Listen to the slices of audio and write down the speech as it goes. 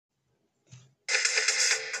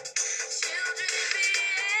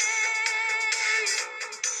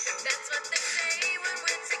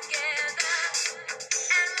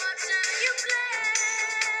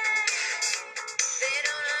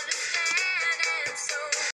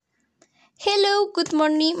Hello, good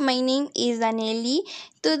morning. My name is Danieli.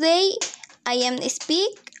 Today I am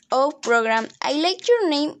speak of program. I like your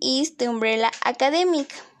name is The Umbrella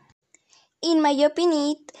Academic. In my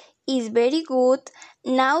opinion, is very good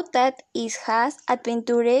now that it has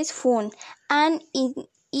adventures, fun, and it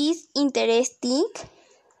is interesting.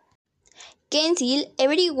 Cancel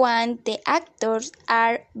everyone. The actors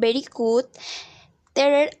are very good.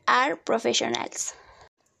 There are professionals.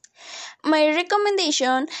 My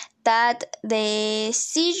recommendation that the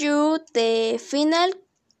see you the final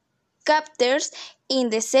chapters in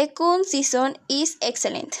the second season is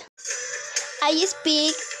excellent. I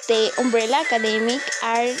speak the Umbrella Academic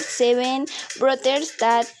are 7 brothers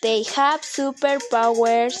that they have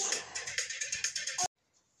superpowers.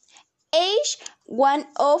 Each one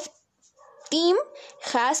of them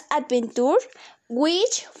has adventure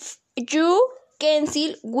which you can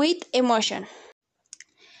see with emotion.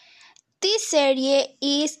 This series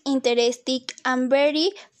is interesting and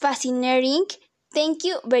very fascinating. Thank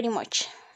you very much.